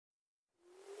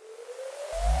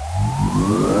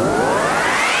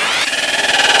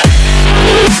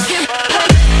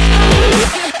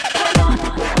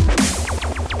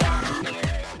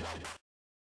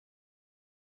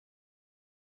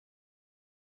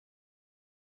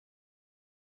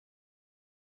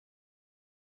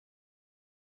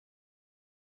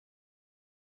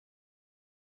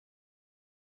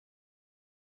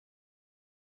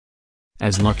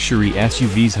As luxury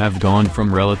SUVs have gone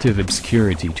from relative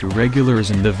obscurity to regulars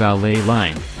in the valet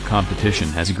line, competition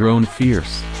has grown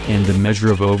fierce, and the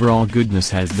measure of overall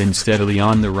goodness has been steadily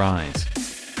on the rise.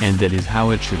 And that is how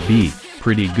it should be.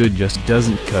 Pretty good just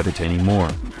doesn't cut it anymore.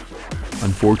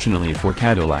 Unfortunately for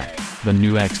Cadillac, the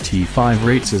new XT5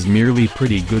 rates as merely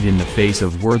pretty good in the face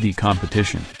of worthy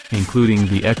competition, including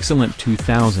the excellent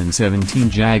 2017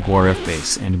 Jaguar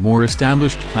F-Pace and more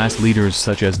established class leaders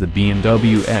such as the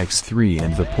BMW X3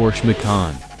 and the Porsche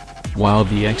Macan. While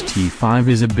the XT5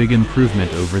 is a big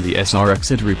improvement over the SRX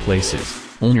it replaces,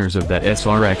 owners of that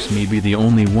SRX may be the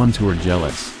only ones who are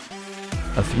jealous.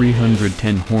 A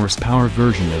 310 horsepower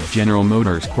version of General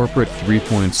Motors' corporate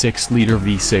 3.6-liter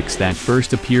V6 that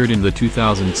first appeared in the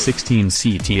 2016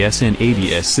 CTS and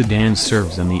ABS sedan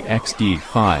serves in the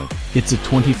XT5. It's a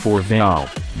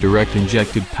 24-valve,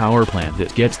 direct-injected power plant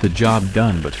that gets the job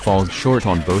done but falls short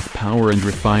on both power and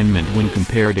refinement when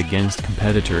compared against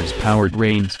competitors'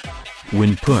 powertrains.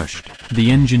 When pushed, the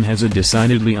engine has a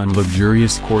decidedly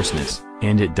unluxurious coarseness,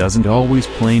 and it doesn't always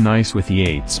play nice with the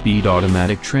 8-speed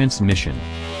automatic transmission.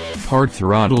 Hard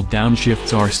throttle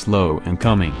downshifts are slow and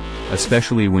coming,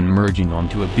 especially when merging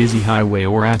onto a busy highway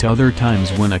or at other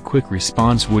times when a quick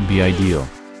response would be ideal.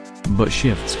 But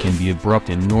shifts can be abrupt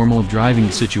in normal driving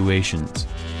situations.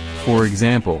 For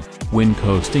example, when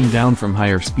coasting down from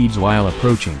higher speeds while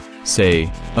approaching,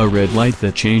 say, a red light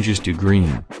that changes to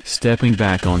green, stepping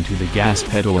back onto the gas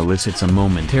pedal elicits a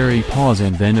momentary pause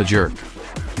and then a jerk.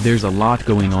 There's a lot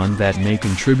going on that may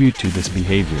contribute to this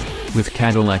behavior, with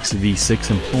Cadillac's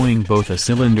V6 employing both a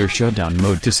cylinder shutdown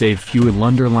mode to save fuel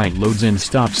under light loads and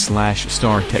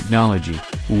stop/start technology,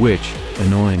 which,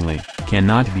 annoyingly,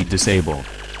 cannot be disabled.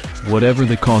 Whatever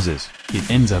the causes, it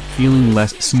ends up feeling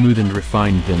less smooth and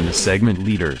refined than the segment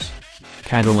leaders.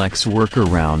 Cadillac's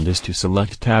workaround is to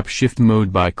select tap shift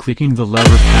mode by clicking the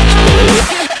lever past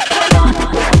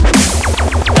the